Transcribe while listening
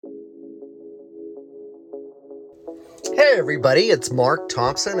Hey, everybody, it's Mark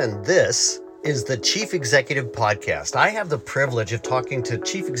Thompson, and this is the Chief Executive Podcast. I have the privilege of talking to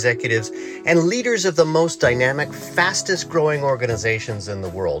chief executives and leaders of the most dynamic, fastest growing organizations in the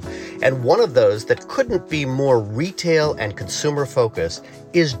world. And one of those that couldn't be more retail and consumer focused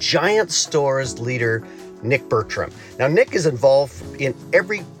is Giant Stores leader Nick Bertram. Now, Nick is involved in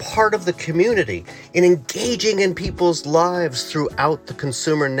every part of the community, in engaging in people's lives throughout the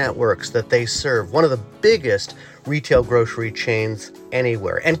consumer networks that they serve, one of the biggest retail grocery chains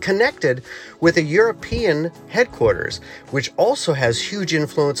anywhere, and connected with a European headquarters, which also has huge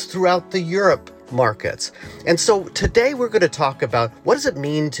influence throughout the Europe markets. And so today we're going to talk about what does it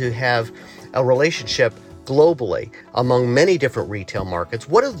mean to have a relationship globally among many different retail markets.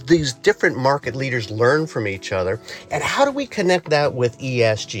 What do these different market leaders learn from each other? And how do we connect that with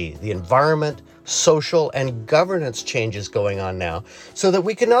ESG, the environment, social, and governance changes going on now, so that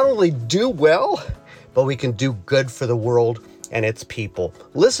we can not only do well, but we can do good for the world and its people?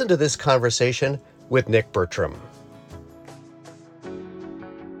 Listen to this conversation with Nick Bertram.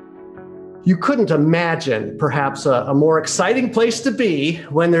 You couldn't imagine perhaps a more exciting place to be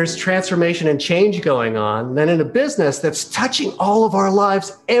when there's transformation and change going on than in a business that's touching all of our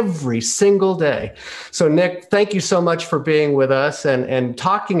lives every single day. So Nick, thank you so much for being with us and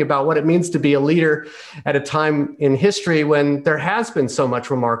talking about what it means to be a leader at a time in history when there has been so much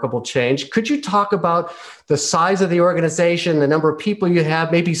remarkable change. Could you talk about the size of the organization, the number of people you have,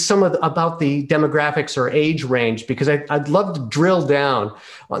 maybe about the demographics or age range, because I'd love to drill down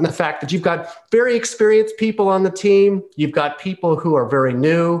on the fact that you've got very experienced people on the team, you've got people who are very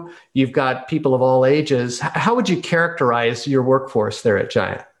new, you've got people of all ages. How would you characterize your workforce there at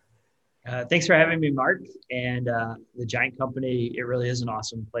Giant? Thanks for having me, Mark. And the Giant Company, it really is an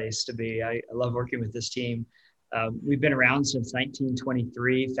awesome place to be. I love working with this team. We've been around since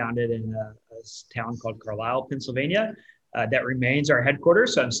 1923, founded in a town called Carlisle, Pennsylvania. That remains our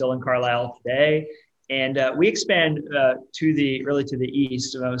headquarters. So I'm still in Carlisle today. And we expand to the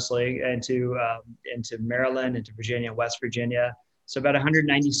east mostly, into Maryland, into Virginia, and West Virginia. So about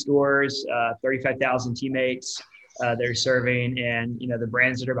 190 stores, 35,000 teammates they're serving. And, the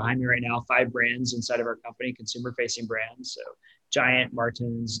brands that are behind me right now, 5 brands inside of our company, consumer-facing brands. So Giant,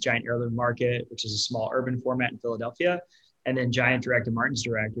 Martin's, Giant Heirloom Market, which is a small urban format in Philadelphia, and then Giant Direct and Martin's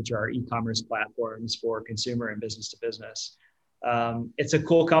Direct, which are our e-commerce platforms for consumer and business to business. It's a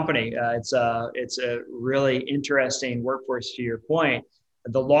cool company. It's a really interesting workforce, to your point.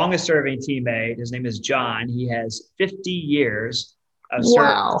 The longest serving teammate, his name is John. He has 50 years of service.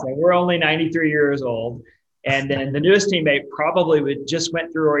 Wow. So we're only 93 years old. And then the newest teammate probably just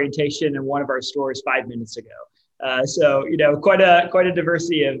went through orientation in one of our stores 5 minutes ago. So quite a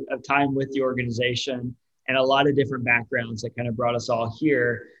diversity of time with the organization, and a lot of different backgrounds that kind of brought us all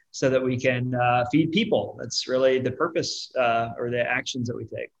here so that we can feed people. That's really the purpose or the actions that we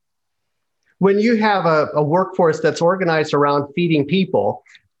take. When you have a workforce that's organized around feeding people,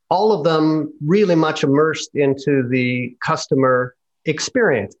 all of them really much immersed into the customer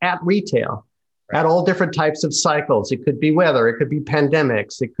experience at retail, at all different types of cycles. It could be weather, it could be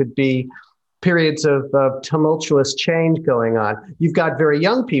pandemics, it could be periods of tumultuous change going on. You've got very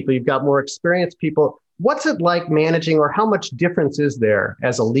young people, you've got more experienced people. What's it like managing, or how much difference is there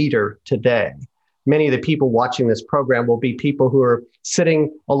as a leader today? Many of the people watching this program will be people who are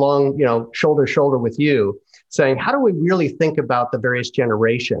sitting along, shoulder to shoulder with you, saying, how do we really think about the various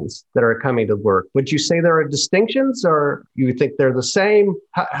generations that are coming to work? Would you say there are distinctions, or you think they're the same?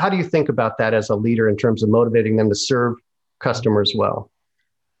 How do you think about that as a leader in terms of motivating them to serve customers well?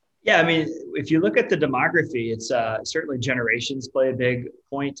 Yeah, I mean, if you look at the demography, it's certainly generations play a big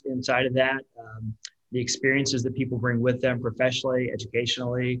point inside of that. The experiences that people bring with them professionally,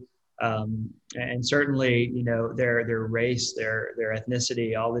 educationally, and certainly, their race, their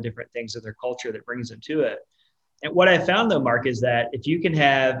ethnicity, all the different things of their culture that brings them to it. And what I found, though, Mark, is that if you can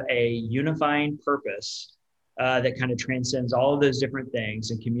have a unifying purpose that kind of transcends all of those different things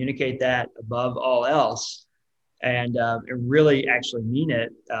and communicate that above all else, and really actually mean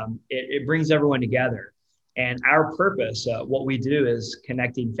it, it brings everyone together. And our purpose, what we do, is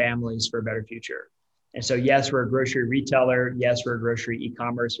connecting families for a better future. And so, yes, we're a grocery retailer. Yes, we're a grocery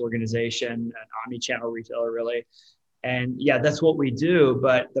e-commerce organization, an omni-channel retailer, really. And yeah, that's what we do.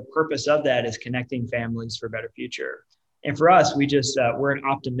 But the purpose of that is connecting families for a better future. And for us, we're an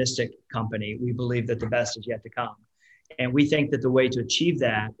optimistic company. We believe that the best is yet to come. And we think that the way to achieve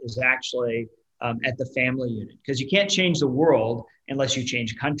that is actually at the family unit, because you can't change the world unless you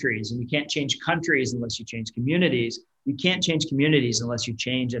change countries, and you can't change countries unless you change communities. You can't change communities unless you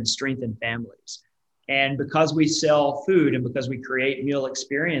change and strengthen families. And because we sell food and because we create meal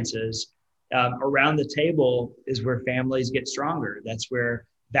experiences, Around the table is where families get stronger. That's where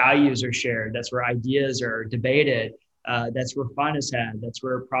values are shared. That's where ideas are debated. That's where fun is had. That's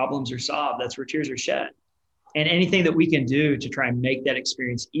where problems are solved. That's where tears are shed. And anything that we can do to try and make that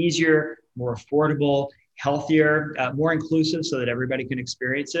experience easier, more affordable, healthier, more inclusive so that everybody can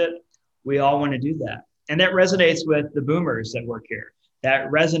experience it, we all want to do that. And that resonates with the boomers that work here. That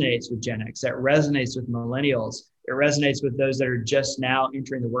resonates with Gen X. That resonates with millennials. It resonates with those that are just now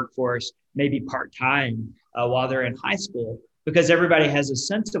entering the workforce, maybe part-time while they're in high school, because everybody has a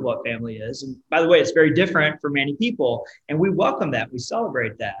sense of what family is. And by the way, it's very different for many people. And we welcome that. We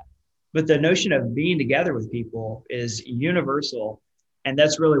celebrate that. But the notion of being together with people is universal. And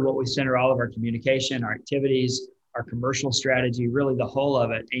that's really what we center all of our communication, our activities, our commercial strategy, really the whole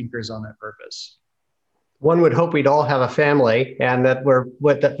of it anchors on that purpose. One would hope we'd all have a family and that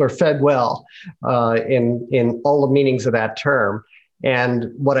we're fed well in all the meanings of that term.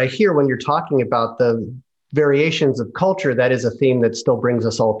 And what I hear when you're talking about the variations of culture, that is a theme that still brings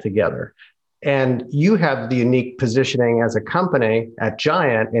us all together. And you have the unique positioning as a company at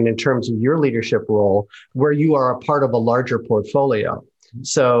Giant and in terms of your leadership role, where you are a part of a larger portfolio.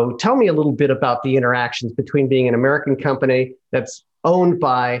 So tell me a little bit about the interactions between being an American company that's owned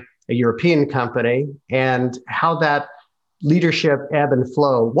by a European company and how that leadership ebb and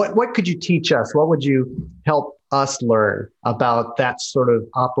flow. What could you teach us? What would you help us learn about that sort of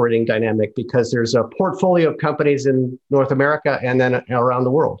operating dynamic? Because there's a portfolio of companies in North America and then around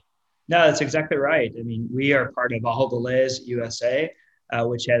the world. No, that's exactly right. I mean, we are part of Ahold Delhaize USA,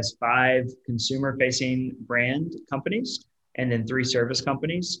 which has 5 consumer-facing brand companies and then 3 service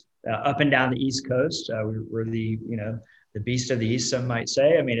companies up and down the East Coast. We're the beast of the East, some might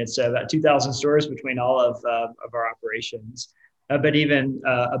say. I mean, it's about 2,000 stores between all of our operations. But even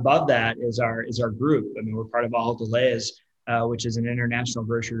above that is our group. I mean, we're part of Ahold Delhaize, which is an international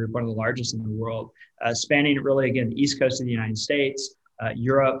grocery group, one of the largest in the world, spanning really, again, the East Coast of the United States,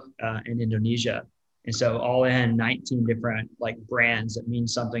 Europe, and Indonesia. And so all in 19 different brands that mean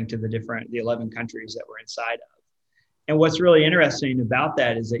something to the 11 countries that we're inside of. And what's really interesting about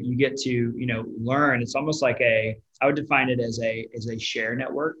that is that you get to, learn. It's almost like I would define it as a share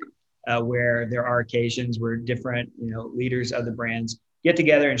network where there are occasions where different, leaders of the brands get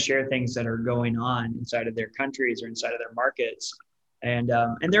together and share things that are going on inside of their countries or inside of their markets. And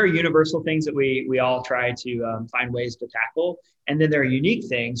there are universal things that we all try to find ways to tackle. And then there are unique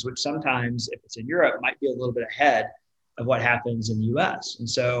things, which sometimes, if it's in Europe, might be a little bit ahead of what happens in the US. And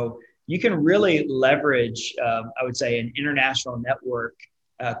so you can really leverage, I would say, an international network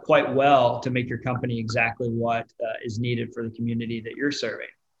quite well to make your company exactly what is needed for the community that you're serving.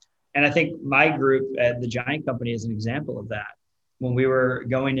 And I think my group at the Giant Company is an example of that. When we were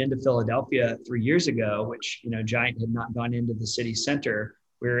going into Philadelphia 3 years ago, which, Giant had not gone into the city center,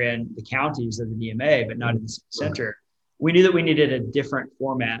 we were in the counties of the DMA, but not in the city center. We knew that we needed a different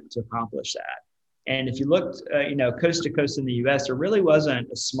format to accomplish that. And if you looked, coast to coast in the US, there really wasn't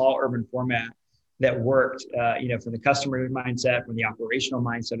a small urban format that worked, from the customer mindset, from the operational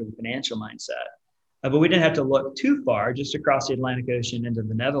mindset, or the financial mindset. But we didn't have to look too far, just across the Atlantic Ocean into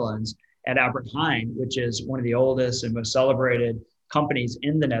the Netherlands at Albert Heijn, which is one of the oldest and most celebrated companies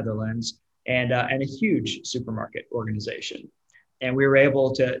in the Netherlands and a huge supermarket organization. And we were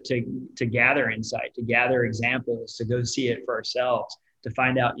able to gather insight, to gather examples, to go see it for ourselves, to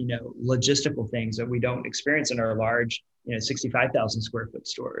find out, logistical things that we don't experience in our large, 65,000 square foot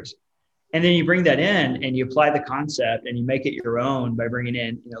stores. And then you bring that in and you apply the concept and you make it your own by bringing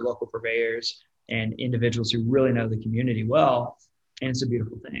in, local purveyors and individuals who really know the community well. And it's a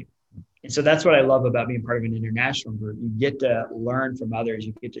beautiful thing. And so that's what I love about being part of an international group. You get to learn from others.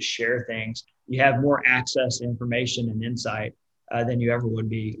 You get to share things. You have more access to information and insight than you ever would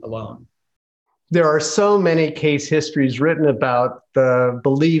be alone. There are so many case histories written about the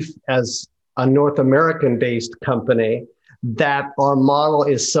belief as a North American-based company that our model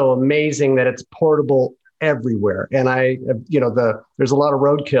is so amazing that it's portable everywhere. And there's a lot of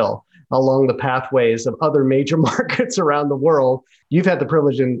roadkill along the pathways of other major markets around the world. You've had the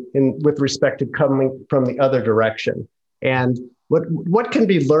privilege with respect to coming from the other direction. And what can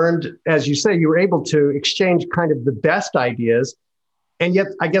be learned, as you say, you were able to exchange kind of the best ideas. And yet,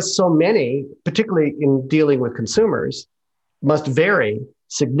 I guess so many, particularly in dealing with consumers, must vary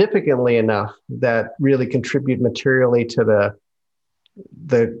significantly enough that really contribute materially to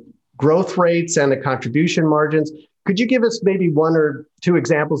the growth rates and the contribution margins. Could you give us maybe 1 or 2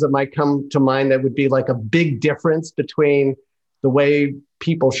 examples that might come to mind that would be like a big difference between the way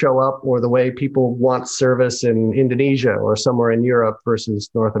people show up or the way people want service in Indonesia or somewhere in Europe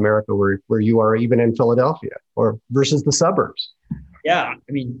versus North America, where you are, even in Philadelphia, or versus the suburbs? Yeah,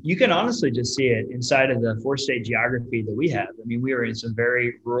 I mean, you can honestly just see it inside of the four-state geography that we have. I mean, we are in some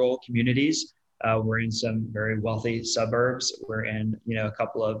very rural communities. We're in some very wealthy suburbs. We're in, a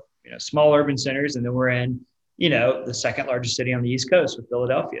couple of, small urban centers, and then we're in, the second largest city on the East Coast with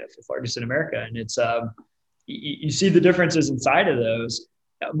Philadelphia, fifth largest in America. And it's, you see the differences inside of those.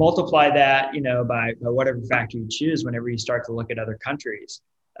 Multiply that, by whatever factor you choose whenever you start to look at other countries.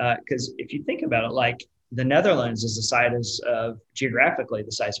 Because if you think about it, like, the Netherlands is the size of geographically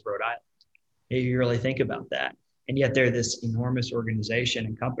the size of Rhode Island. If you really think about that. And yet they're this enormous organization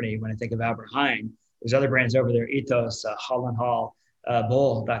and company. When I think of Albert Heijn, there's other brands over there, Ethos, Holland Hall,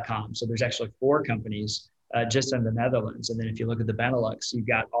 Bol.com. So there's actually 4 companies just in the Netherlands. And then if you look at the Benelux, you've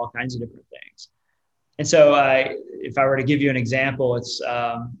got all kinds of different things. And so if I were to give you an example, it's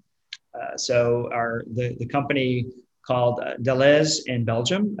the company called Deleuze in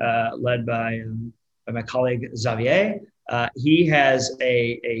Belgium, led by my colleague Xavier. He has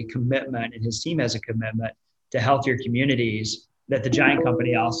a commitment, and his team has a commitment to healthier communities that the Giant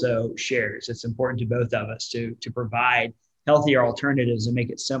company also shares. It's important to both of us to provide healthier alternatives and make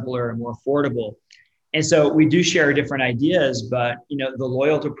it simpler and more affordable. And so we do share different ideas, but the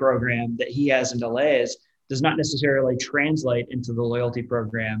loyalty program that he has in Deleuze does not necessarily translate into the loyalty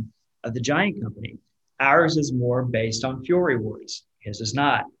program of the Giant company. Ours is more based on fuel rewards. His is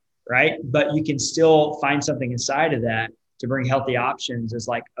not. Right? But you can still find something inside of that to bring healthy options as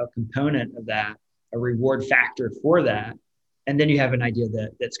like a component of that, a reward factor for that. And then you have an idea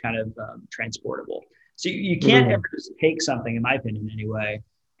that's kind of transportable. So you can't ever just take something, in my opinion anyway,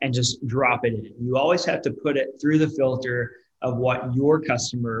 and just drop it in. You always have to put it through the filter of what your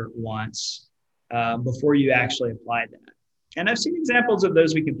customer wants before you actually apply that. And I've seen examples of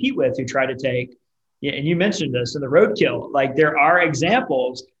those we compete with who try to take, and you mentioned this in the roadkill, like there are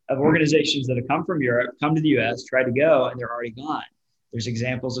examples of organizations that have come from Europe, come to the US, try to go, and they're already gone. There's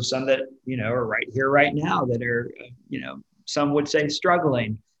examples of some that, are right here, right now that are, some would say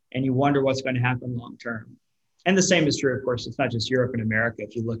struggling, and you wonder what's going to happen long term. And the same is true, of course, it's not just Europe and America.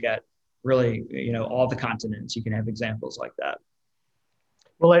 If you look at really, all the continents, you can have examples like that.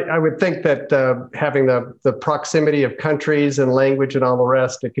 Well, I would think that having the proximity of countries and language and all the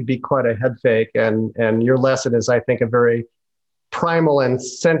rest, it could be quite a head fake. And your lesson is, I think, a very primal and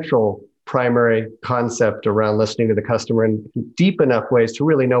central primary concept around listening to the customer in deep enough ways to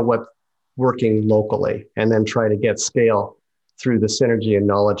really know what's working locally, and then try to get scale through the synergy and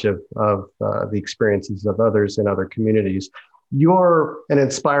knowledge of the experiences of others in other communities. You're an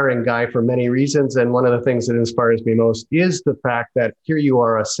inspiring guy for many reasons. And one of the things that inspires me most is the fact that here you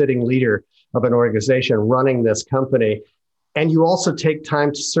are, a sitting leader of an organization running this company, and you also take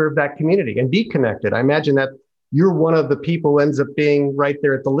time to serve that community and be connected. I imagine that you're one of the people who ends up being right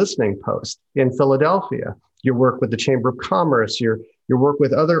there at the listening post in Philadelphia. You work with the Chamber of Commerce, you work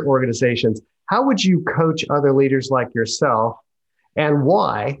with other organizations. How would you coach other leaders like yourself, and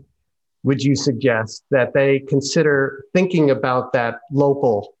why would you suggest that they consider thinking about that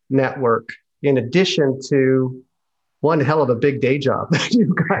local network in addition to one hell of a big day job that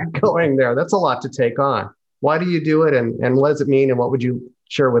you've got going there? That's a lot to take on. Why do you do it, and what does it mean, and what would you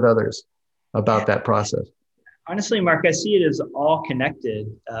share with others about that process? Honestly, Mark, I see it as all connected.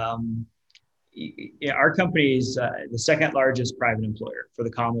 Our company is the second largest private employer for the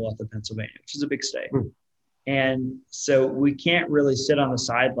Commonwealth of Pennsylvania, which is a big state. And so we can't really sit on the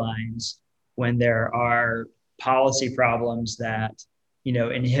sidelines when there are policy problems that,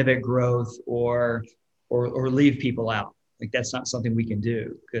 inhibit growth or leave people out. Like, that's not something we can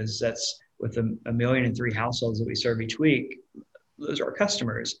do, because that's with 1.3 million households that we serve each week. Those are our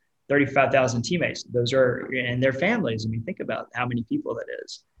customers. 35,000 teammates. Those are, and their families. I mean, think about how many people that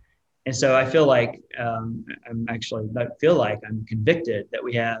is. And so I feel like I'm convicted that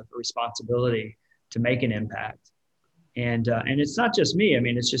we have a responsibility to make an impact. And it's not just me. I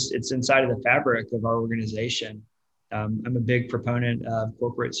mean, it's inside of the fabric of our organization. I'm a big proponent of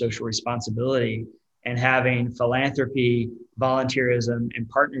corporate social responsibility and having philanthropy, volunteerism, and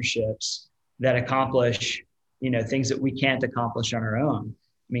partnerships that accomplish, things that we can't accomplish on our own.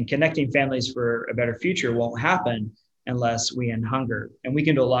 I mean, connecting families for a better future won't happen unless we end hunger. And we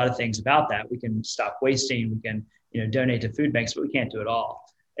can do a lot of things about that. We can stop wasting, we can, donate to food banks, but we can't do it all.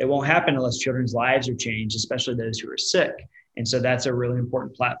 It won't happen unless children's lives are changed, especially those who are sick. And so that's a really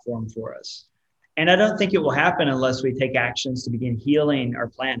important platform for us. And I don't think it will happen unless we take actions to begin healing our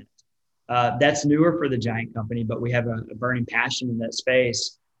planet. That's newer for the Giant company, but we have a burning passion in that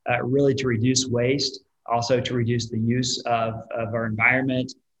space, really to reduce waste, also to reduce the use of our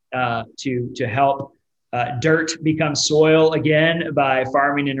environment, to help dirt become soil again by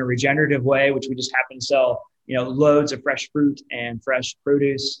farming in a regenerative way, which we just happen to sell loads of fresh fruit and fresh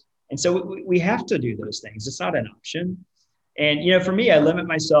produce. And so we have to do those things. It's not an option. And, for me, I limit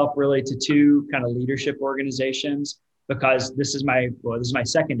myself really to two kind of leadership organizations, because this is my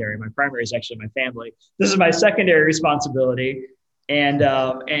secondary. My primary is actually my family. This is my secondary responsibility. And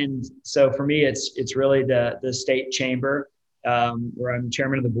so for me, it's really the state chamber, where I'm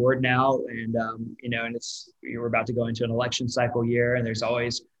chairman of the board now. And, and we're about to go into an election cycle year, and there's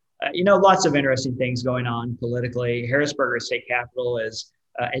always, lots of interesting things going on politically. Harrisburg state capital is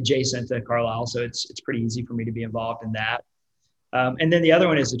adjacent to Carlisle, so it's pretty easy for me to be involved in that. And then the other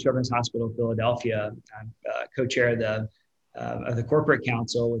one is the Children's Hospital of Philadelphia. I'm co-chair of the corporate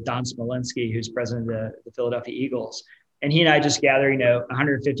council with Don Smolinski, who's president of the Philadelphia Eagles. And he and I just gather,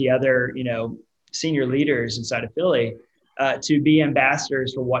 150 other, senior leaders inside of Philly to be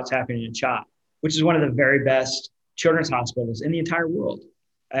ambassadors for what's happening in CHOP, which is one of the very best children's hospitals in the entire world,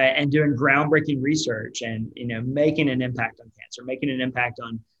 and doing groundbreaking research and, making an impact on cancer, making an impact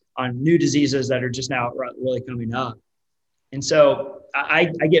on new diseases that are just now really coming up. And so I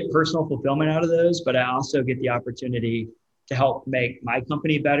get personal fulfillment out of those, but I also get the opportunity to help make my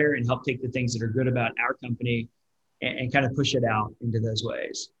company better and help take the things that are good about our company and kind of push it out into those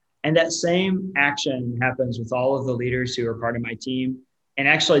ways. And that same action happens with all of the leaders who are part of my team, and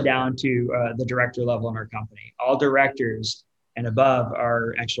actually down to the director level in our company. All directors and above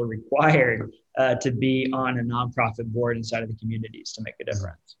are actually required to be on a nonprofit board inside of the communities to make a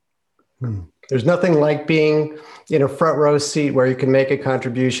difference. There's nothing like being in a front row seat where you can make a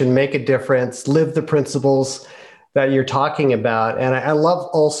contribution, make a difference, live the principles that you're talking about. And I love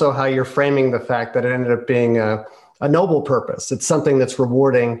also how you're framing the fact that it ended up being a noble purpose. It's something that's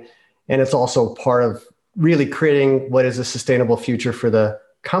rewarding, and it's also part of really creating what is a sustainable future for the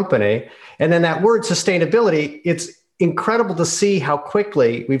company. And then that word sustainability, it's incredible to see how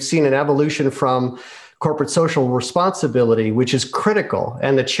quickly we've seen an evolution from corporate social responsibility, which is critical,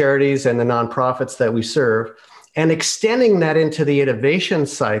 and the charities and the nonprofits that we serve, and extending that into the innovation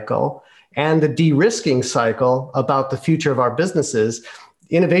cycle and the de-risking cycle about the future of our businesses.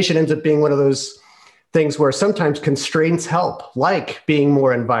 Innovation ends up being one of those things where sometimes constraints help, like being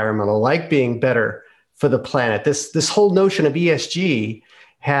more environmental, like being better for the planet. This whole notion of ESG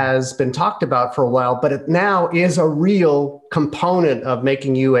has been talked about for a while, but it now is a real component of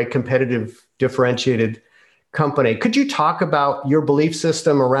making you a competitive, differentiated company. Could you talk about your belief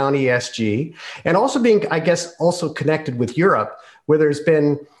system around ESG, and also being, I guess, also connected with Europe, where there's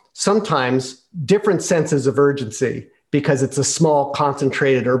been sometimes different senses of urgency because it's a small,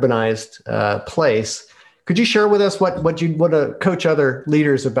 concentrated, urbanized place. Could you share with us what you'd want to coach other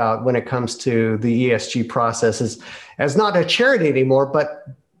leaders about when it comes to the ESG process as not a charity anymore, but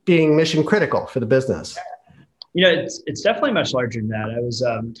being mission critical for the business? It's definitely much larger than that. I was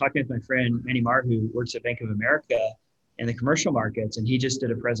talking with my friend Manny Marr, who works at Bank of America in the commercial markets, and he just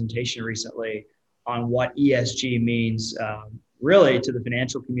did a presentation recently on what ESG means really to the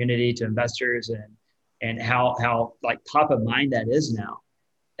financial community, to investors, and how like top of mind that is now.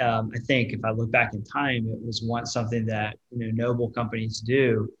 I think if I look back in time, it was once something that noble companies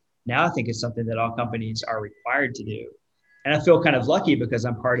do. Now I think it's something that all companies are required to do. And I feel kind of lucky because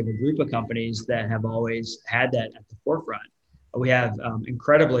I'm part of a group of companies that have always had that at the forefront. We have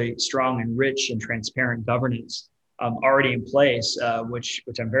incredibly strong and rich and transparent governance already in place, which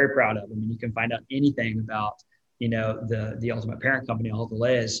I'm very proud of. I mean, you can find out anything about the ultimate parent company, all the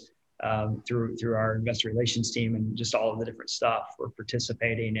layers, through our investor relations team and just all of the different stuff. We're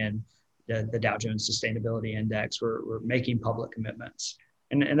participating in the Dow Jones Sustainability Index. We're making public commitments,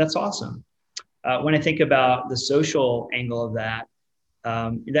 and that's awesome. When I think about the social angle of that,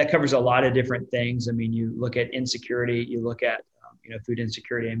 that covers a lot of different things. I mean, you look at insecurity, you look at food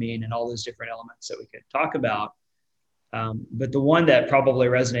insecurity, and all those different elements that we could talk about. But the one that probably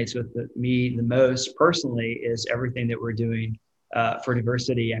resonates with me the most personally is everything that we're doing for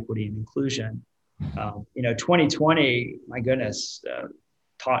diversity, equity, and inclusion. 2020, my goodness,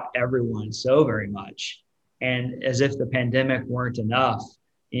 taught everyone so very much. And as if the pandemic weren't enough,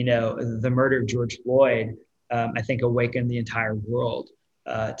 the murder of George Floyd, I think awakened the entire world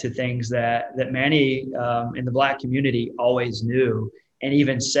to things that many in the Black community always knew and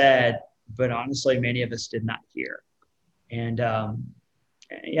even said, but honestly, many of us did not hear. And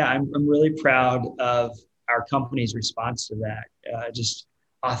I'm really proud of our company's response to that. Just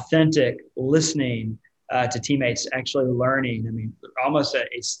authentic listening to teammates, actually learning. I mean, almost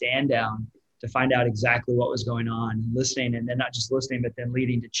a stand down to find out exactly what was going on, listening, and then not just listening, but then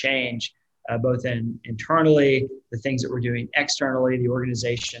leading to change, both internally, the things that we're doing externally, the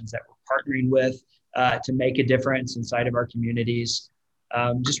organizations that we're partnering with to make a difference inside of our communities.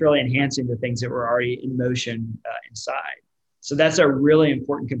 just really enhancing the things that were already in motion inside. So that's a really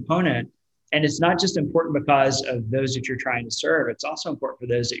important component. And it's not just important because of those that you're trying to serve. It's also important for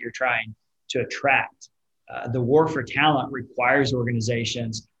those that you're trying to attract. The war for talent requires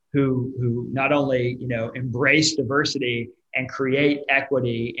organizations who not only, embrace diversity and create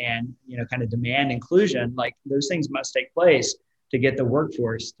equity and, kind of demand inclusion, like those things must take place to get the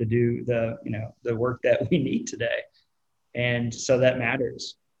workforce to do the work that we need today. And so that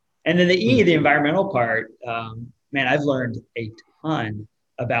matters. And then the E, the environmental part, man, I've learned a ton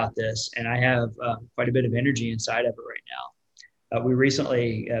about this, and I have quite a bit of energy inside of it right now. We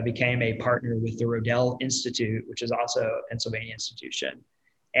recently became a partner with the Rodell Institute, which is also a Pennsylvania institution.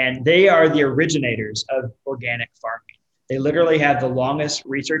 And they are the originators of organic farming. They literally have the longest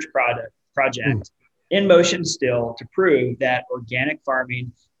research project in motion still to prove that organic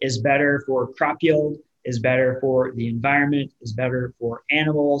farming is better for crop yield, is better for the environment, is better for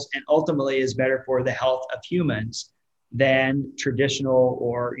animals, and ultimately is better for the health of humans than traditional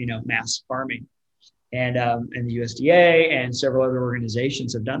or mass farming. And the USDA and several other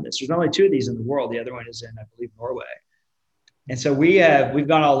organizations have done this. There's only 2 of these in the world. The other one is in, I believe, Norway. And so we've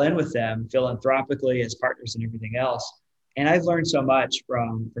gone all in with them philanthropically as partners and everything else. And I've learned so much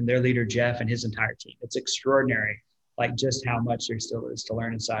from their leader, Jeff, and his entire team. It's extraordinary, like just how much there still is to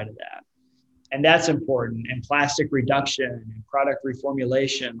learn inside of that. And that's important. And plastic reduction and product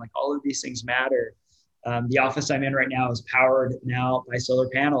reformulation, like all of these things matter. The office I'm in right now is powered now by solar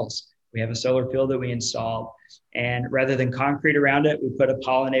panels. We have a solar field that we installed. And rather than concrete around it, we put a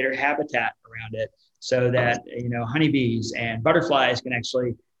pollinator habitat around it so that, honeybees and butterflies can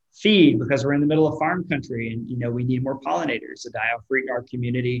actually feed, because we're in the middle of farm country and, we need more pollinators. The die-off rate in our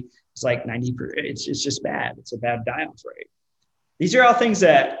community is like 90%. It's just bad. It's a bad die-off rate. These are all things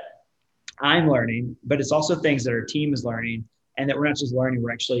that I'm learning, but it's also things that our team is learning, and that we're not just learning,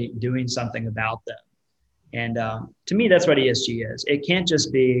 we're actually doing something about them. And to me, that's what ESG is. It can't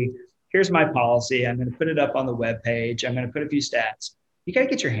just be, here's my policy, I'm going to put it up on the webpage, I'm going to put a few stats. You got to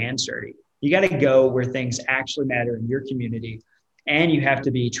get your hands dirty. You got to go where things actually matter in your community. And you have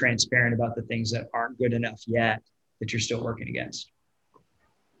to be transparent about the things that aren't good enough yet that you're still working against.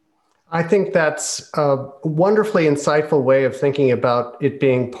 I think that's a wonderfully insightful way of thinking about it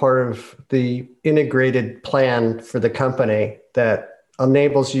being part of the integrated plan for the company that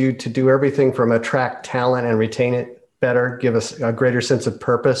enables you to do everything from attract talent and retain it better, give us a greater sense of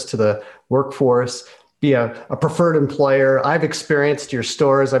purpose to the workforce, be a preferred employer. I've experienced your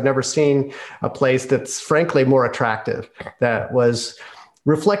stores. I've never seen a place that's frankly more attractive, that was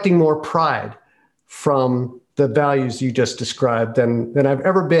reflecting more pride from the values you just described than I've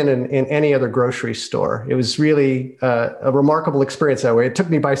ever been in any other grocery store. It was really a remarkable experience that way. It took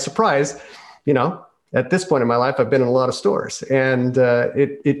me by surprise. At this point in my life, I've been in a lot of stores, and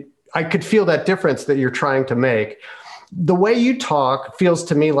I could feel that difference that you're trying to make. The way you talk feels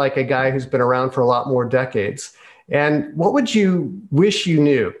to me like a guy who's been around for a lot more decades. And what would you wish you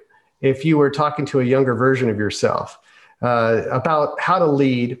knew if you were talking to a younger version of yourself about how to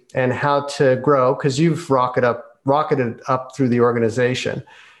lead and how to grow? Because you've rocketed up through the organization.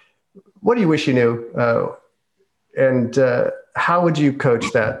 What do you wish you knew? And how would you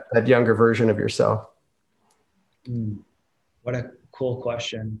coach that younger version of yourself? What a cool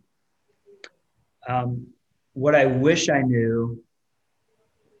question. What I wish I knew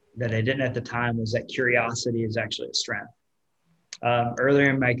that I didn't at the time was that curiosity is actually a strength. Earlier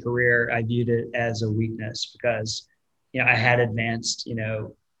in my career, I viewed it as a weakness because, I had advanced,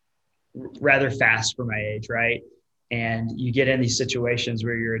 rather fast for my age, right? And you get in these situations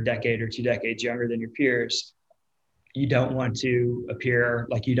where you're a decade or 2 decades younger than your peers. You don't want to appear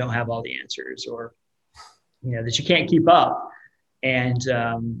like you don't have all the answers, or, that you can't keep up. And,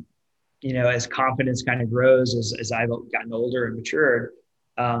 as confidence kind of grows, as I've gotten older and matured,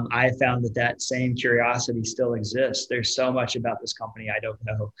 I found that same curiosity still exists. There's so much about this company I don't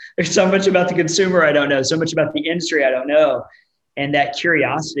know. There's so much about the consumer I don't know. So much about the industry I don't know. And that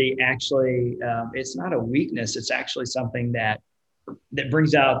curiosity actually, it's not a weakness. It's actually something that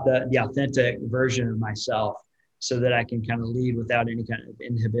brings out the authentic version of myself, so that I can kind of lead without any kind of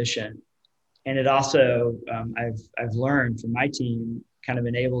inhibition. And it also, I've learned from my team, kind of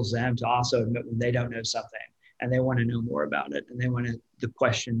enables them to also admit when they don't know something and they want to know more about it, and they want to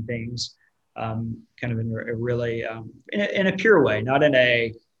question things kind of in a really, in a pure way, not in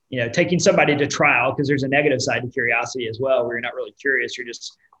a, taking somebody to trial, because there's a negative side to curiosity as well, where you're not really curious, you're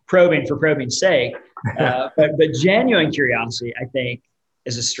just probing for probing's sake. But genuine curiosity, I think,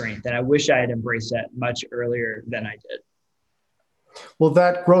 is a strength. And I wish I had embraced that much earlier than I did. Well,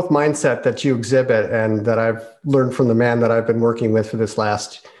 that growth mindset that you exhibit and that I've learned from the man that I've been working with for this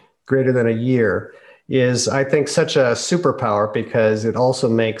last greater than a year is, I think, such a superpower because it also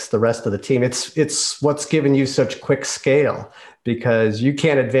makes the rest of the team. It's what's given you such quick scale, because you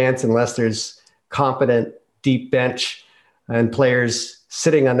can't advance unless there's competent, deep bench and players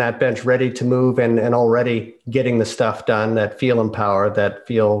sitting on that bench ready to move and already getting the stuff done, that feel empowered, that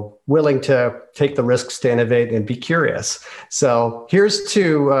feel willing to take the risks to innovate and be curious. So here's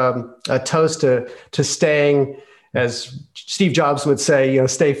to a toast to staying, as Steve Jobs would say,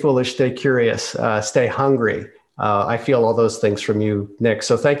 stay foolish, stay curious, stay hungry. I feel all those things from you, Nick.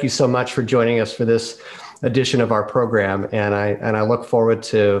 So thank you so much for joining us for this edition of our program. And I look forward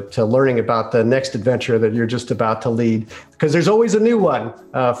to learning about the next adventure that you're just about to lead, because there's always a new one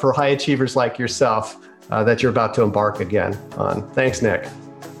for high achievers like yourself that you're about to embark again on. Thanks, Nick.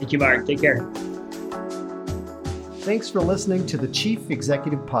 Thank you, Mark. Take care. Thanks for listening to the Chief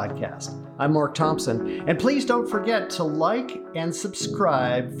Executive Podcast. I'm Mark Thompson, and please don't forget to like and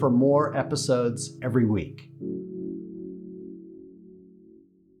subscribe for more episodes every week.